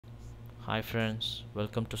Hi friends,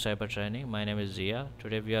 welcome to Sabre Training. My name is Zia.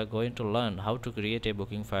 Today we are going to learn how to create a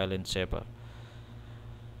booking file in Sabre.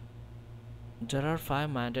 There are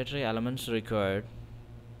 5 mandatory elements required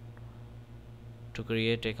to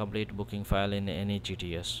create a complete booking file in any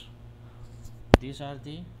GTS. These are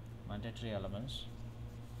the mandatory elements.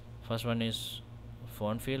 First one is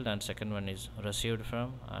phone field, and second one is received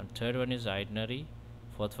from, and third one is itinerary,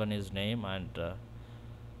 fourth one is name, and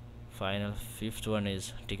final fifth one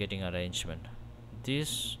is ticketing arrangement.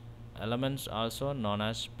 These elements also known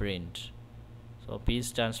as print. So P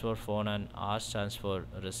stands for phone, and R stands for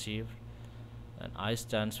receive, and I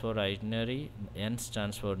stands for itinerary, N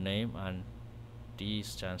stands for name, and T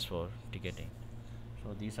stands for ticketing.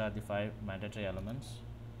 So these are the 5 mandatory elements.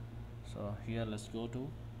 So here let's go to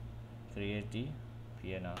create the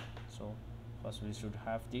PNR. So first we should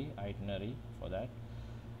have the itinerary. For that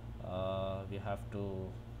we have to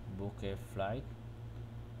book a flight.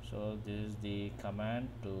 So this is the command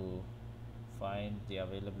to find the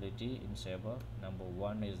availability in Sabre. Number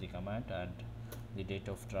 1 is the command, and the date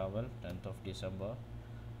of travel 10th of December,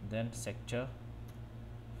 then sector,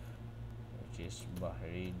 which is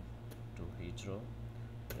Bahrain to Heathrow,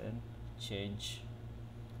 then change,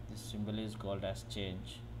 this symbol is called as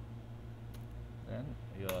change, then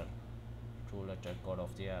your 2-letter code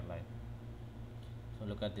of the airline. So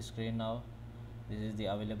look at the screen now. This is the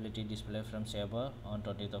availability display from Sabre on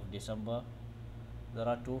 20th of December. There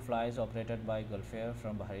are 2 flights operated by Gulf Air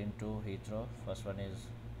from Bahrain to Heathrow. First one is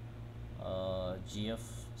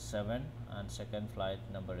GF7 and second flight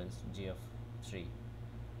number is GF3.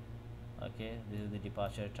 Okay, this is the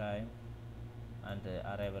departure time and the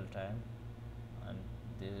arrival time, and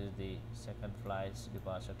this is the second flight's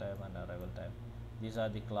departure time and arrival time. These are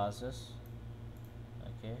the classes.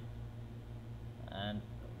 Okay, and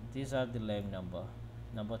these are the lane number.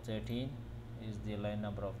 Number 13 is the lane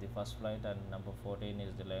number of the first flight, and number 14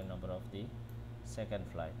 is the lane number of the second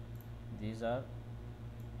flight. These are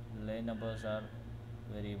lane numbers are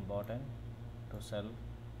very important to sell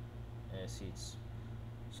seats.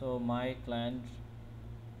 So my client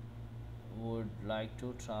would like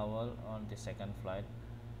to travel on the second flight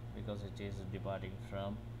because it is departing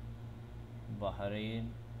from Bahrain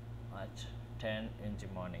at 10 in the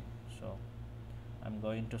morning. So I'm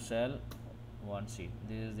going to sell one seat.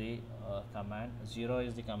 This is the command. 0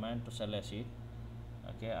 is the command to sell a seat.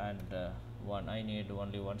 Okay, and 1, I need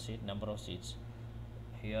only one seat. Number of seats,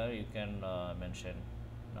 here you can mention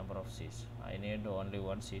number of seats. I need only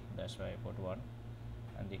one seat, that's why I put 1.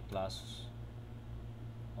 And the class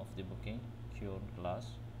of the booking, Q class,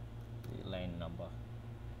 the line number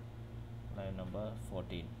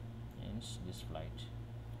 14 means this flight.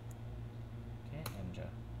 Okay, enter.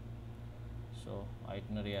 So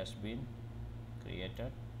itinerary has been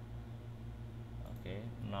created. Okay,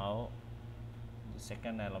 now the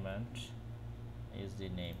second element is the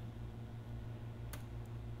name.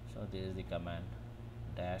 So this is the command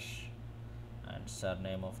dash and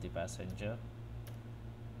surname of the passenger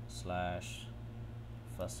slash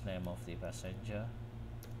first name of the passenger,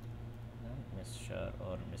 and Mr.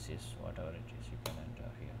 or Mrs. whatever it is you can enter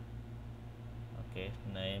here. Okay,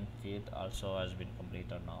 name field also has been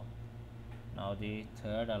completed now. Now the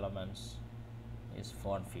third element is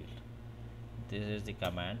phone field. This is the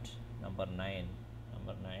command number 9.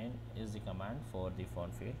 Number 9 is the command for the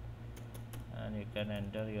phone field, and you can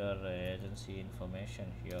enter your agency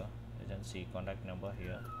information here, agency contact number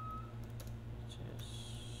here, which is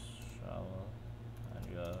travel,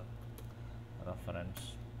 and your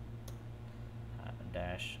reference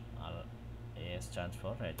dash A stands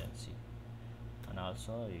for agency, and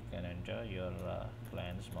also you can enter your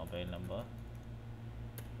client's mobile number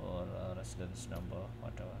or residence number,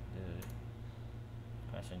 whatever, the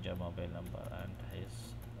passenger mobile number and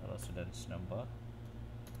his residence number.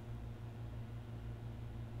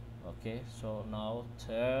 Okay, so now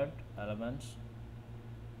third elements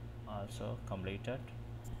also completed.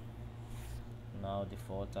 Now the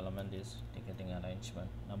fourth element is ticketing arrangement.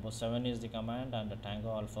 Number 7 is the command, and the Tango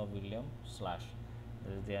Alpha William slash,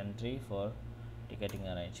 this is the entry for ticketing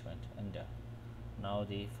arrangement. Enter. Now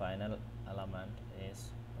the final element is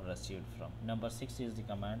received from. Number 6 is the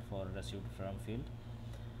command for received from field.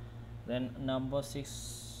 Then number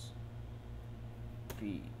 6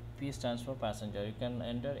 P stands for passenger. You can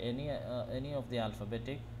enter any of the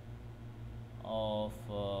alphabetic of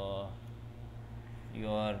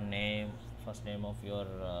your name, first name of your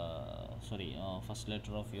first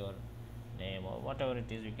letter of your name, or whatever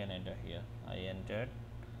it is you can enter here. I entered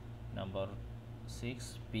number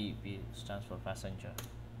 6 P stands for passenger.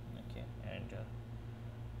 Okay, enter.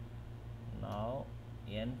 Now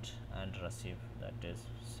end and receive, that is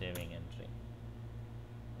saving entry.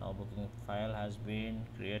 Now booking file has been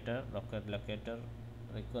created, locator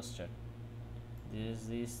requested. This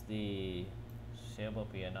is the Sabre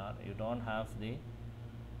PNR. You don't have the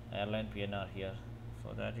airline PNR here.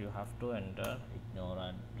 For that you have to enter ignore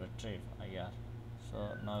and retrieve IR.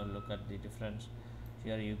 So now look at the difference.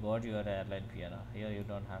 Here you got your airline PNR. Here you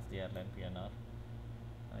don't have the airline PNR.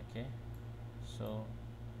 Okay. So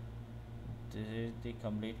this is the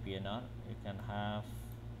complete PNR. You can have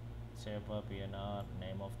Sabre PNR,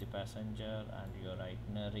 name of the passenger and your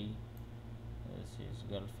itinerary. This is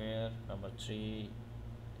Gulf Air. Number 3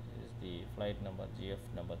 is the flight number, GF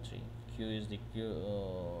number 3. Q is the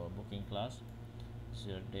booking class. This is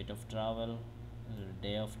your date of travel, this is your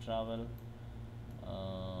day of travel.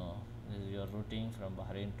 This is your routing from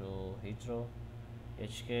Bahrain to Heathrow.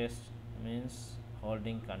 H case means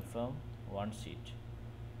holding confirm one seat.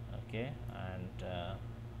 Okay, and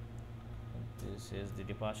this is the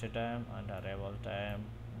departure time and arrival time.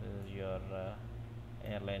 This is your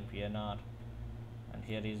airline PNR, and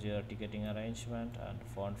here is your ticketing arrangement and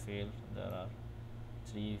font field. There are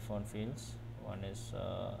 3 font fields. One is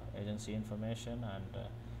agency information and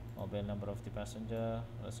mobile number of the passenger,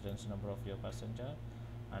 residence number of your passenger,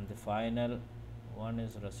 and the final one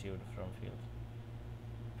is received from field.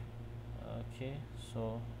 Okay,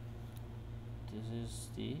 so this is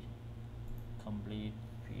the complete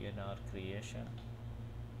PNR creation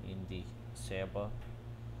in the Sabre.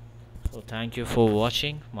 So thank you for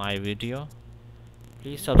watching my video.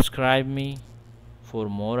 Please subscribe me for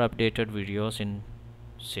more updated videos in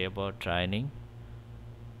Sabre training.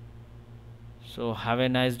 So have a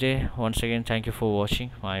nice day. Once again, thank you for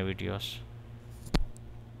watching my videos.